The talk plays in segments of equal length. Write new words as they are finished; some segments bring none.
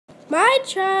My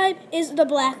Tribe is the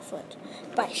Blackfoot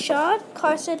by Sean,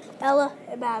 Carson, Ella,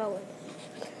 and Madeline.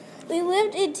 We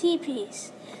lived in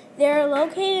teepees. They are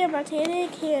located in Montana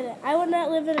and Canada. I would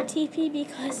not live in a teepee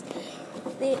because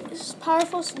the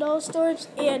powerful snowstorms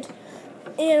and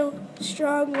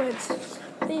strong winds.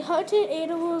 They hunted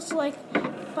animals like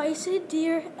bison,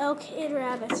 deer, elk, and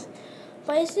rabbits.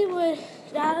 Bison would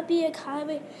not be a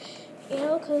common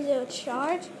animal because they would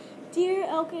charge. Deer,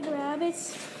 elk, and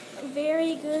rabbits are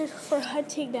very good for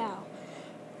hunting now.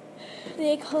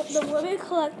 The women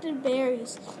collected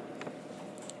berries.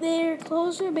 Their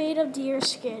clothes were made of deer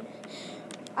skin.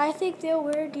 I think they'll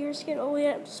wear deer skin only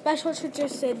at special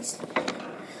traditions.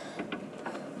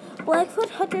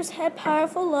 Blackfoot hunters had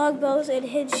powerful longbows and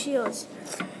hid shields.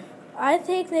 I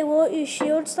think they won't use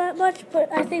shields that much, but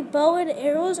I think bow and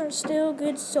arrows are still a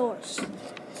good source.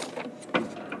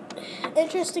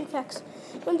 Interesting facts.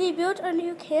 When they built a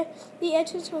new camp, the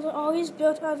entrance was always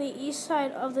built on the east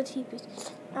side of the teepees.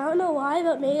 I don't know why,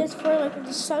 but maybe it's for when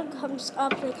the sun comes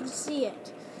up, they can see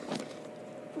it.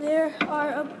 There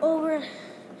are over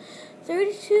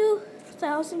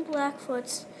 32,000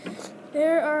 Blackfoots.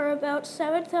 There are about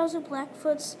 7,000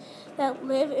 Blackfoots that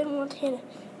live in Montana.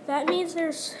 That means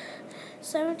there's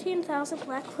 17,000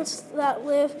 Blackfoots that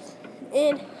live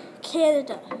in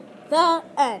Canada. The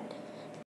end.